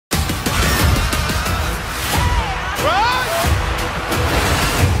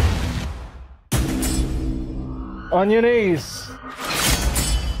On your knees.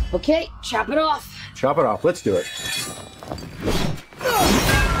 Okay, chop it off. Chop it off. Let's do it.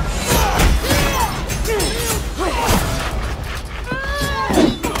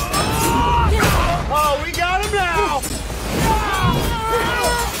 Oh, we got him now!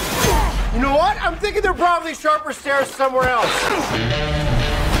 You know what? I'm thinking there are probably sharper stairs somewhere else.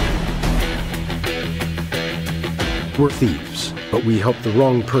 We're thieves, but we help the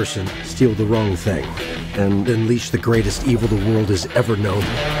wrong person steal the wrong thing and unleash the greatest evil the world has ever known.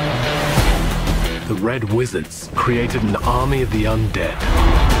 The Red Wizards created an army of the undead.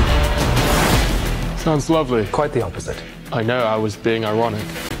 Sounds lovely. Quite the opposite. I know, I was being ironic.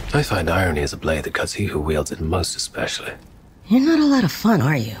 I find irony is a blade that cuts he who wields it most especially. You're not a lot of fun,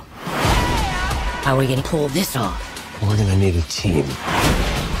 are you? How are we gonna pull this off? We're gonna need a team.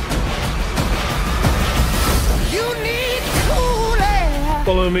 You need cool air.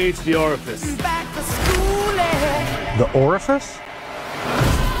 Follow me to the orifice. Back to school air. The orifice?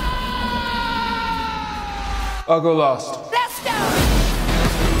 I'll go last. Let's go.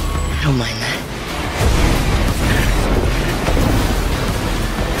 I don't mind that.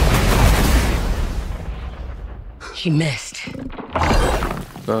 He missed.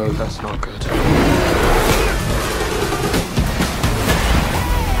 No, that's not good.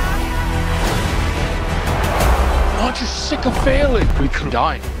 Aren't you sick of failing? We could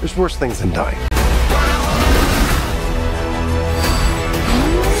die. There's worse things than dying.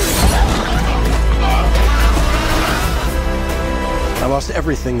 I lost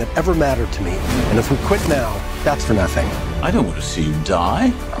everything that ever mattered to me, and if we quit now, that's for nothing. I don't want to see you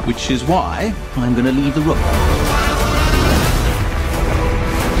die, which is why I'm going to leave the room.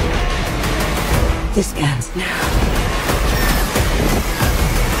 This ends now.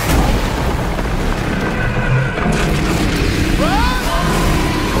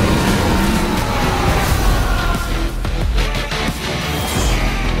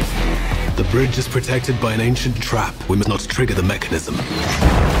 The bridge is protected by an ancient trap. We must not trigger the mechanism.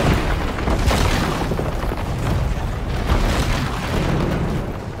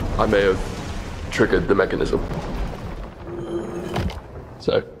 I may have triggered the mechanism.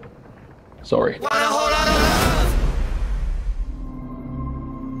 So, sorry.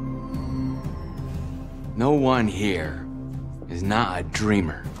 No one here is not a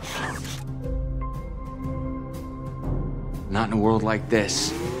dreamer. Not in a world like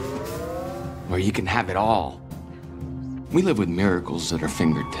this, where you can have it all. We live with miracles at our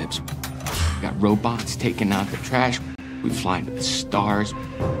fingertips. We got robots taking out the trash. We fly into the stars.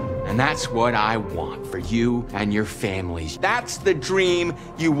 And that's what I want for you and your families. That's the dream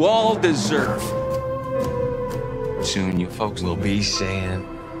you all deserve. Soon you folks will be saying,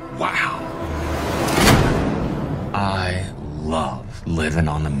 wow, I love living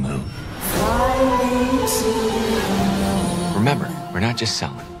on the moon. Remember, we're not just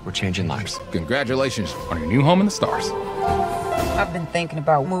selling, we're changing lives. Congratulations on your new home in the stars. I've been thinking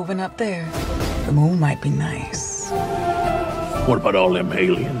about moving up there. The moon might be nice. What about all them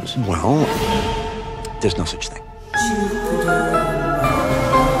aliens? Well, there's no such thing.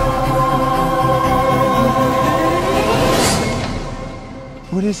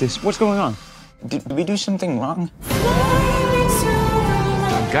 What is this? What's going on? Did we do something wrong?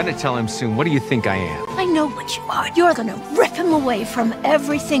 I'm gonna tell him soon. What do you think I am? I know what you are. You're gonna rip him away from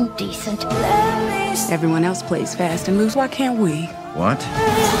everything decent. Everyone else plays fast and loose. Why can't we? What?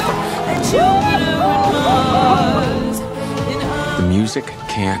 The music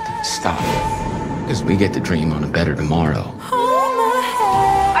can't stop. Because we get to dream on a better tomorrow.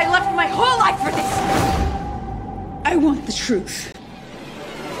 I left my whole life for this. I want the truth.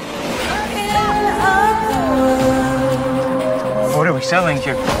 What are we selling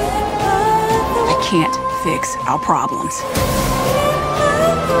here? I can't fix our problems.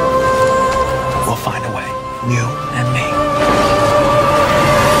 We'll find a way. You and me.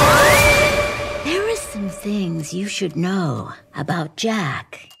 There are some things you should know about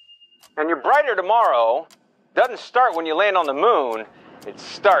Jack. And your brighter tomorrow doesn't start when you land on the moon. It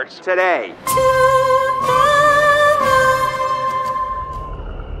starts today.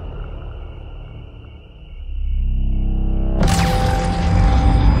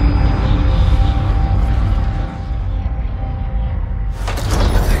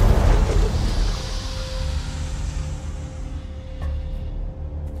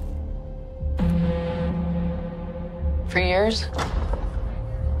 For years,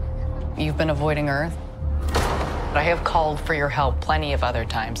 you've been avoiding Earth. I have called for your help plenty of other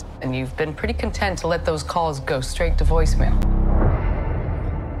times, and you've been pretty content to let those calls go straight to voicemail.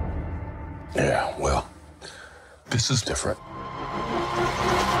 Yeah, well, this is different.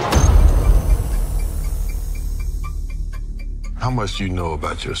 How much do you know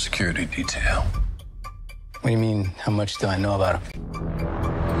about your security detail? What do you mean, how much do I know about him?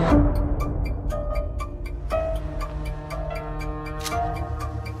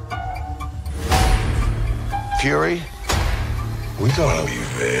 Fury, we're gonna be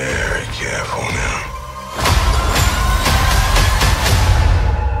very careful now.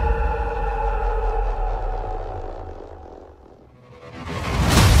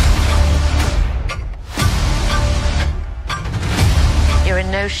 You're in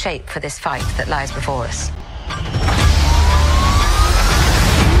no shape for this fight that lies before us.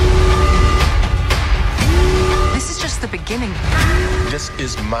 This is just the beginning. This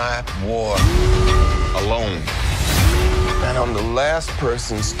is my war alone. And I'm the last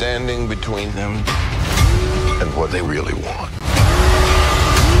person standing between them and what they really want.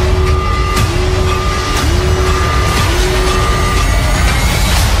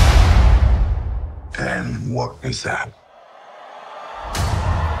 And what is that?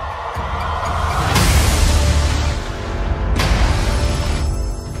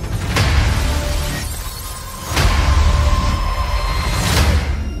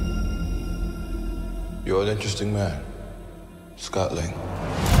 You're an interesting man, Scotland.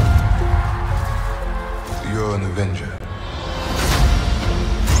 You're an Avenger.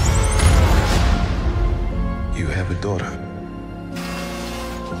 You have a daughter.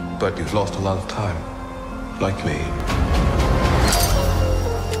 But you've lost a lot of time, like me.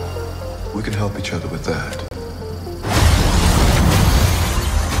 We can help each other with that.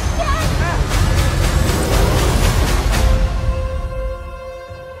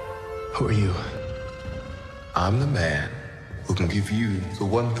 Who are you? I'm the man who can give you the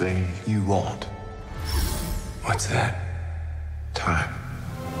one thing you want. What's that? Time.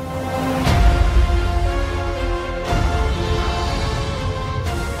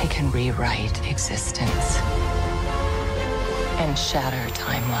 It can rewrite existence and shatter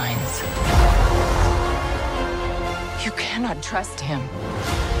timelines. You cannot trust him.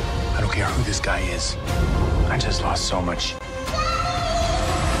 I don't care who this guy is. I just lost so much.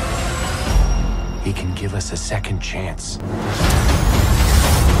 He can give us a second chance.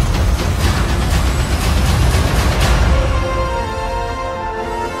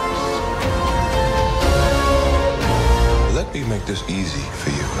 Let me make this easy for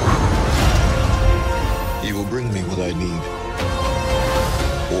you. You will bring me what I need,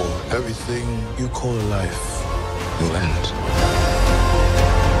 or everything you call a life will end.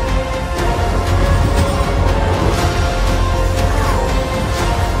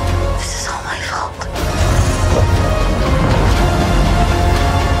 This is all my fault.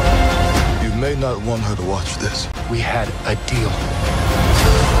 You may not want her to watch this. We had a deal.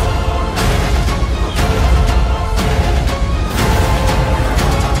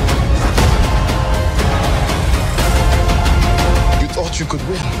 Thought you could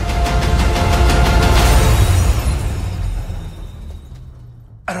win.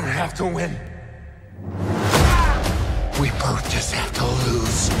 I don't have to win. We both just have to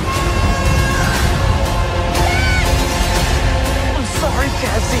lose. I'm sorry,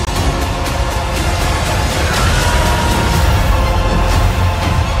 Cassie.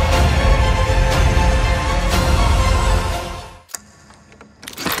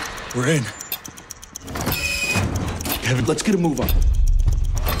 We're in. Kevin, let's get a move on.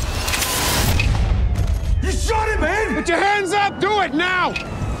 You shot him, man! Put your hands up! Do it now!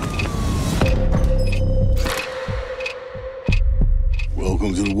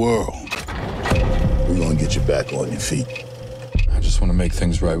 Welcome to the world. We're gonna get you back on your feet. I just want to make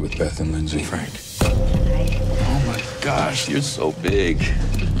things right with Beth and Lindsay. Frank. Oh my gosh, you're so big.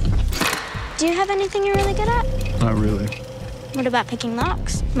 Do you have anything you're really good at? Not really. What about picking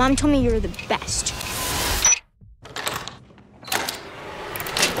locks? Mom told me you were the best.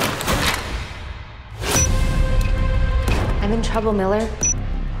 I'm in trouble, Miller.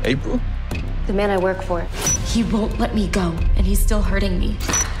 April? The man I work for. He won't let me go, and he's still hurting me.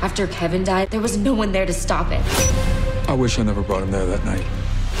 After Kevin died, there was no one there to stop it. I wish I never brought him there that night.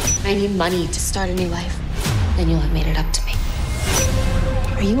 I need money to start a new life. Then you'll have made it up to me.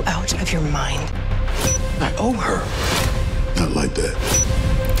 Are you out of your mind? I owe her. Not like that.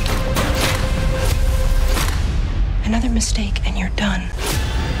 Another mistake and you're done.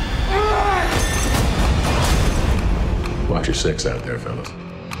 Watch your six out there, fellas.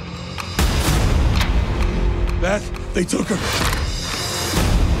 Beth, they took her.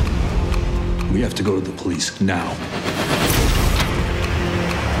 We have to go to the police now.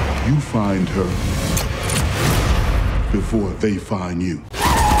 You find her before they find you.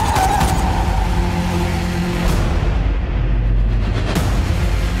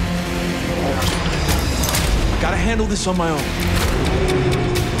 Gotta handle this on my own.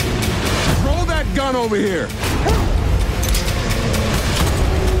 Roll that gun over here.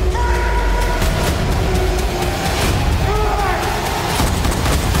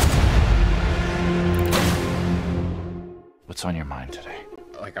 What's on your mind today?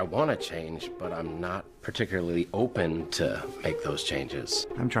 Like, I want to change, but I'm not particularly open to make those changes.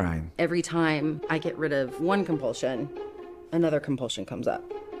 I'm trying. Every time I get rid of one compulsion, another compulsion comes up.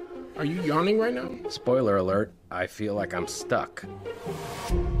 Are you yawning right now? Spoiler alert, I feel like I'm stuck.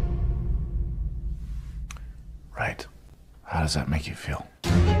 Right. How does that make you feel?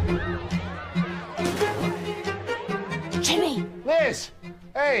 Jimmy! Liz!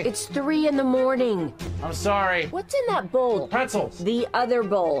 Hey! It's 3 in the morning. I'm sorry. What's in that bowl? Pretzels. The other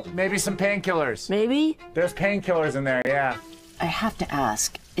bowl. Maybe some painkillers. Maybe? There's painkillers in there, yeah. I have to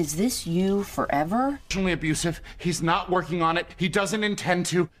ask, is this you forever? Emotionally abusive. He's not working on it. He doesn't intend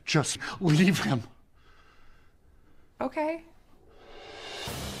to. Just leave him. Okay.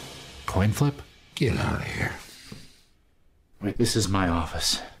 Coin flip? Get out of here. Wait, this is my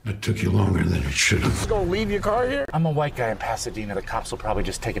office. It took you longer than it should have. Gonna leave your car here? I'm a white guy in Pasadena. The cops will probably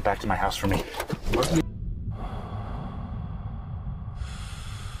just take it back to my house for me.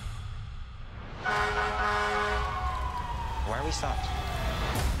 Why are we stopped?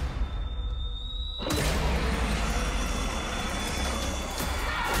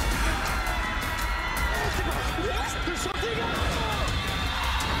 There's something else!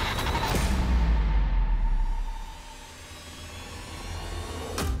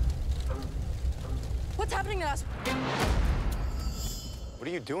 What's happening to us? What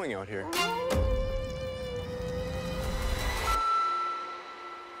are you doing out here?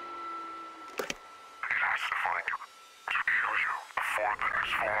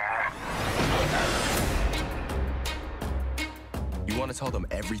 You want to tell them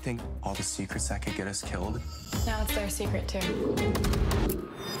everything? All the secrets that could get us killed? Now it's their secret, too.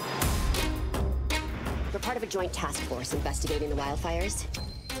 We're part of a joint task force investigating the wildfires.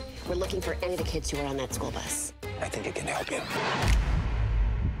 We're looking for any of the kids who were on that school bus. I think it can help you.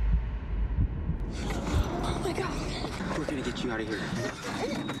 Oh my God. We're gonna get you out of here.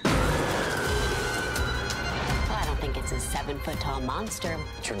 Well, I don't think it's a 7-foot-tall monster.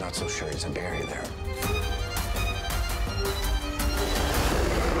 But you're not so sure he's a bear either.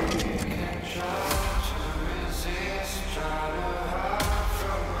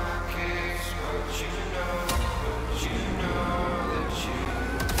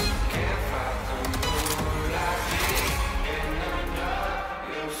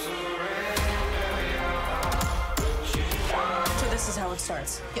 This is how it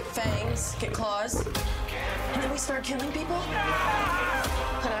starts. Get fangs, get claws, and then we start killing people?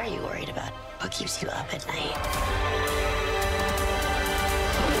 What are you worried about? What keeps you up at night?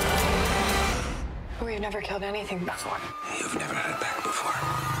 We've never killed anything before. You've never had it back before.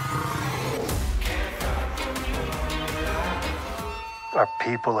 Our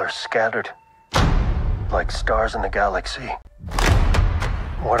people are scattered, like stars in the galaxy.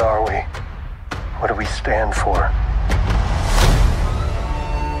 What are we? What do we stand for?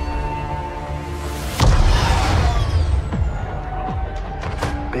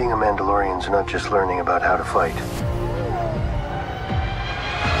 Being a Mandalorian's not just learning about how to fight.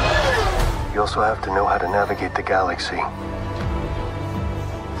 You also have to know how to navigate the galaxy.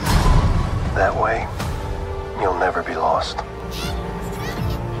 That way, you'll never be lost.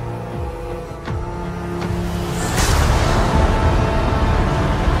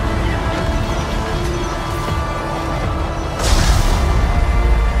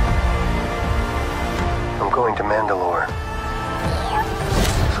 I'm going to Mandalore,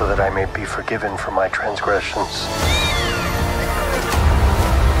 so that I may be forgiven for my transgressions.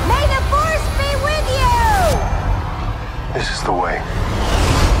 May the Force be with you! This is the way.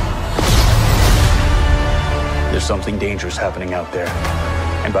 There's something dangerous happening out there.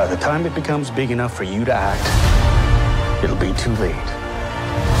 And by the time it becomes big enough for you to act, it'll be too late.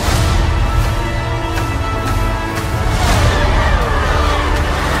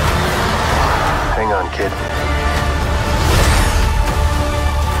 Hang on, kid.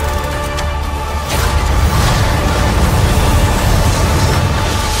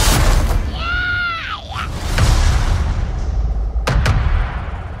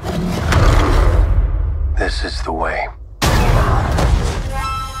 This is the way.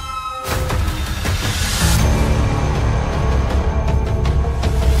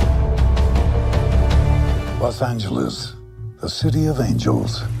 Los Angeles, the city of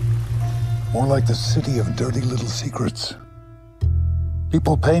angels. More like the city of dirty little secrets.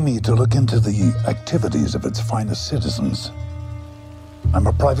 People pay me to look into the activities of its finest citizens. I'm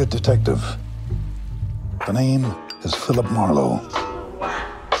a private detective. The name is Philip Marlowe.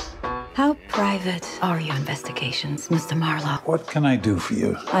 How private are your investigations, Mr. Marlowe? What can I do for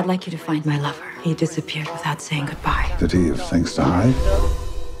you? I'd like you to find my lover. He disappeared without saying goodbye. Did he have things to hide?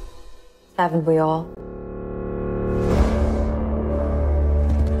 Haven't we all?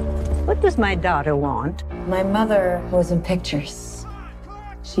 What does my daughter want? My mother was in pictures.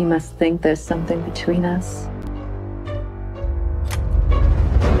 She must think there's something between us.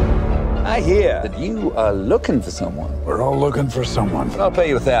 I hear that you are looking for someone. We're all looking for someone. I'll pay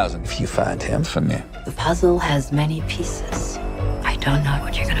you $1,000 if you find him for me. The puzzle has many pieces. I don't know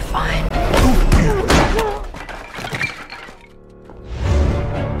what you're gonna find.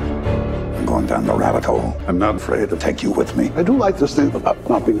 I'm going down the rabbit hole. I'm not afraid to take you with me. I do like this thing about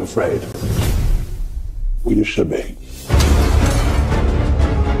not being afraid. Well, you should be.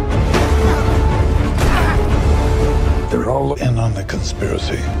 They're all in on the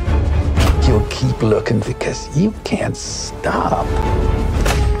conspiracy. You'll keep looking because you can't stop.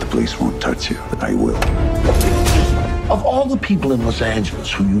 The police won't touch you, but I will. Of all the people in Los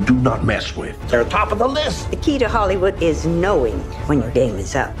Angeles who you do not mess with, they're top of the list. The key to Hollywood is knowing when your game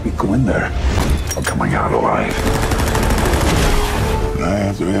is up. We go in there, we're coming out alive. I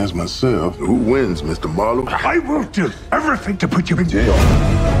have to ask myself, who wins, Mr. Marlowe? I will do everything to put you in jail.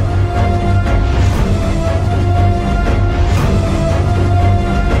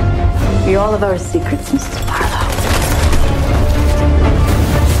 We all have our secrets, Mr. Marlowe.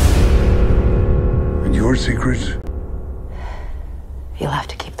 And your secrets? You'll have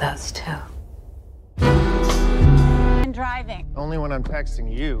to keep those too. And driving. Only when I'm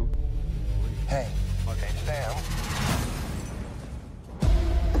texting you. Hey. Okay, Sam.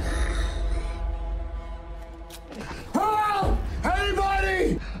 Help!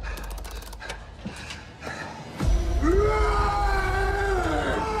 Anybody!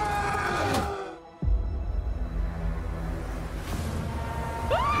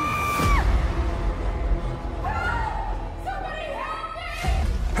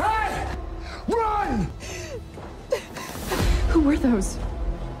 Who were those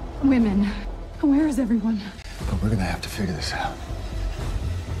women? Where is everyone? But we're gonna have to figure this out.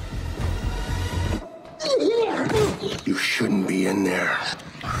 You shouldn't be in there.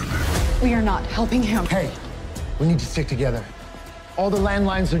 We are not helping him. Hey, we need to stick together. All the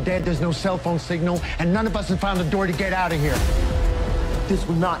landlines are dead, there's no cell phone signal, and none of us have found a door to get out of here. This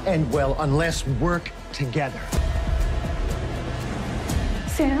will not end well unless we work together.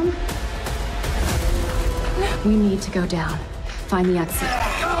 Sam? We need to go down. Find the exit.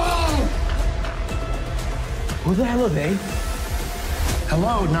 Who the hell are they?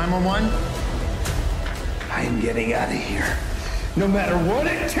 Hello, 911? I am getting out of here. No matter what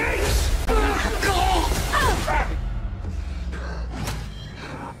it takes!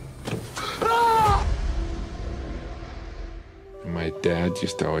 My dad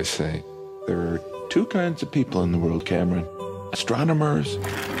used to always say, there are two kinds of people in the world, Cameron. Astronomers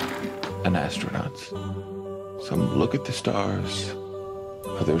and astronauts. Some look at the stars,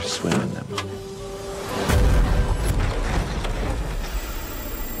 others swim in them.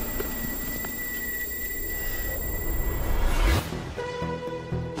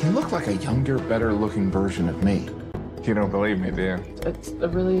 You look like a younger, better-looking version of me. You don't believe me, do you? It's a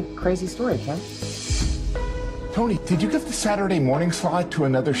really crazy story, Ken. Tony, did you give the Saturday morning slot to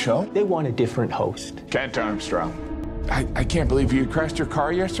another show? They want a different host. Kent Armstrong. I can't believe you crashed your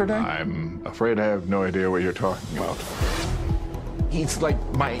car yesterday? I'm afraid I have no idea what you're talking about. He's like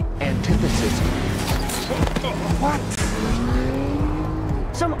my antithesis. What?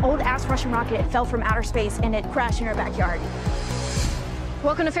 Some old-ass Russian rocket fell from outer space and it crashed in our backyard.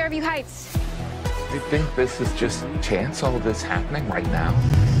 Welcome to Fairview Heights. I think this is just chance, all of this happening right now.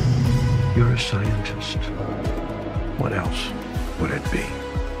 You're a scientist. What else would it be?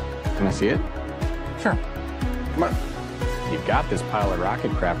 Can I see it? Sure. Come on. You've got this pile of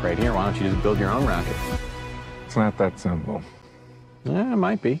rocket crap right here. Why don't you just build your own rocket? It's not that simple. Yeah, it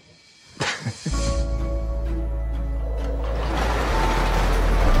might be.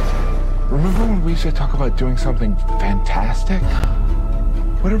 Remember when we used to talk about doing something fantastic?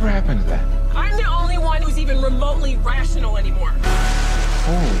 Whatever happened to that? I'm the only one who's even remotely rational anymore.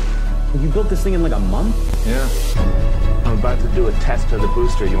 Oh, you built this thing in like a month? Yeah. I'm about to do a test of the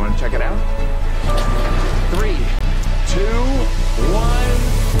booster. You want to check it out? 3, 2, 1.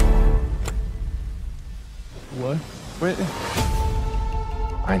 What? Wait.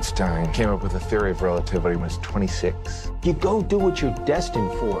 Einstein came up with a theory of relativity when he was 26. You go do what you're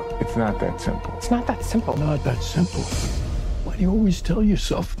destined for. It's not that simple. It's not that simple. Not that simple. Why do you always tell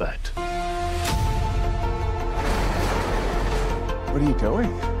yourself that? What are you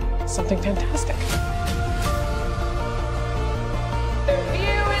doing? Something fantastic.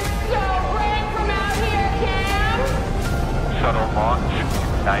 shuttle launch,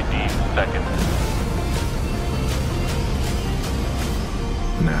 90 seconds.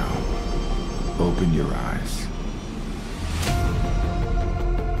 Now, open your eyes.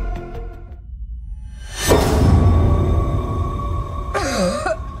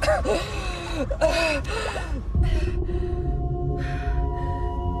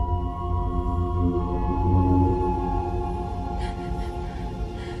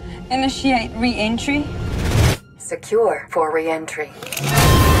 Initiate re-entry. Secure for re-entry.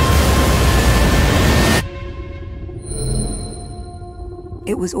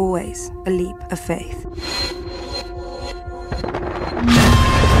 It was always a leap of faith.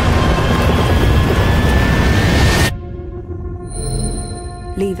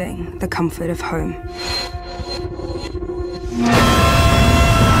 Leaving the comfort of home.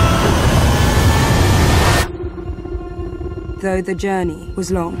 Though the journey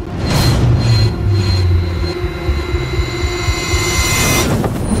was long.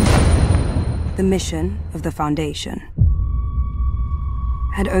 The mission of the Foundation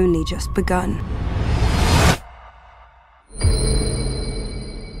had only just begun.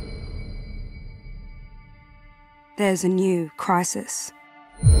 There's a new crisis.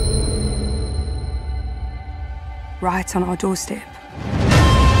 Right on our doorstep.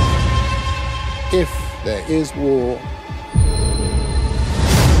 If there is war,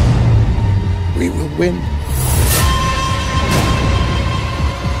 we will win.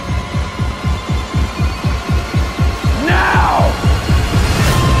 Now!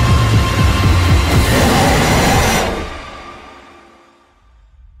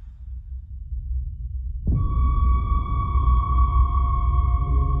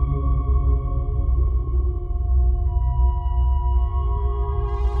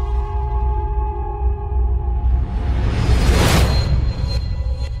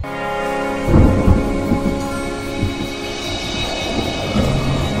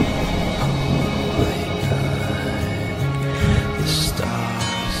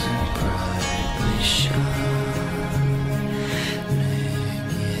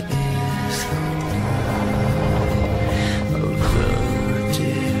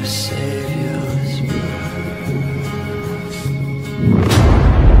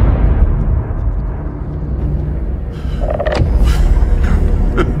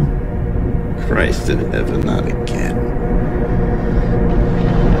 Christ in heaven, not again.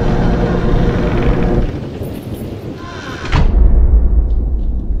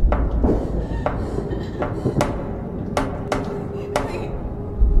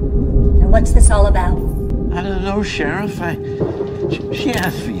 And what's this all about? I don't know, Sheriff. She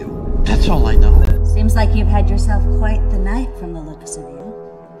asked for you. That's all I know. Seems like you've had yourself quite the night from the looks of you.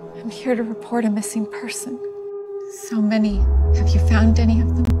 I'm here to report a missing person. So many. Have you found any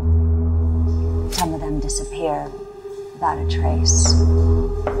of them? Some of them disappear without a trace.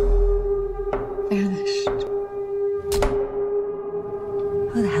 Vanished.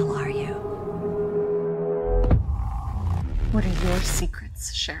 Who the hell are you? What are your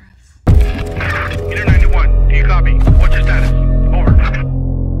secrets, Sheriff? Unit 91, do you copy? What's your status? Over.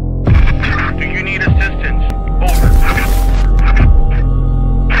 Do you need assistance? Over.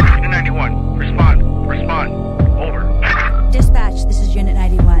 Unit 91, respond. Over. Dispatch, this is Unit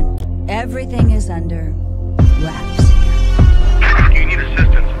 91. Everything is under wraps. Do you need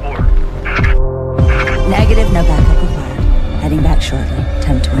assistance? Over. Negative, no backup required. Heading back shortly,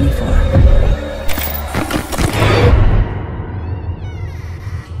 10:24.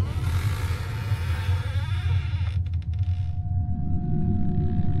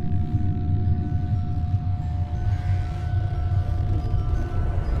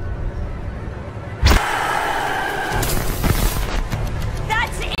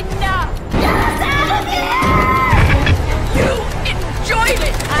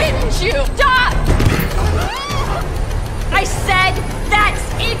 Stop! I said that's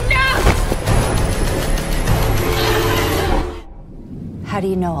enough! How do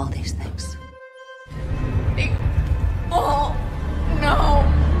you know all these things? They all know.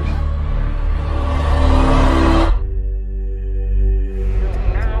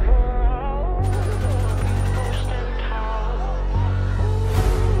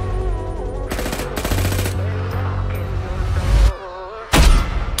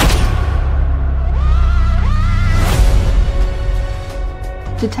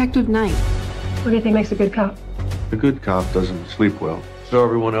 Detective Knight. What do you think makes a good cop? A good cop doesn't sleep well, so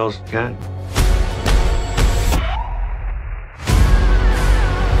everyone else can.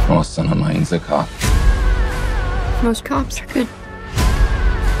 Most of mine's a cop. Most cops are good.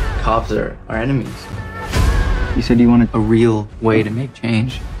 Cops are our enemies. You said you wanted a real way to make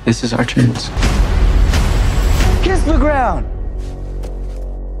change. This is our chance. Kiss the ground!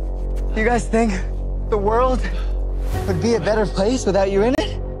 You guys think the world would be a better place without you in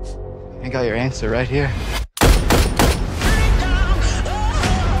it? I got your answer right here.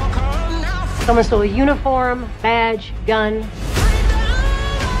 Someone stole a uniform, badge, gun.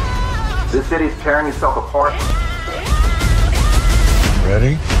 This city's tearing itself apart.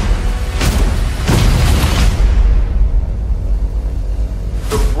 Ready?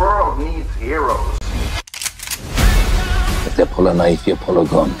 The world needs heroes. If they pull a knife, you pull a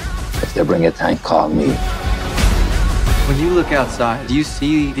gun. If they bring a tank, call me. When you look outside, do you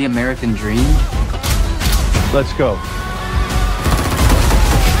see the American dream? Let's go.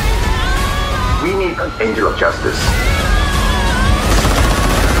 We need an angel of justice.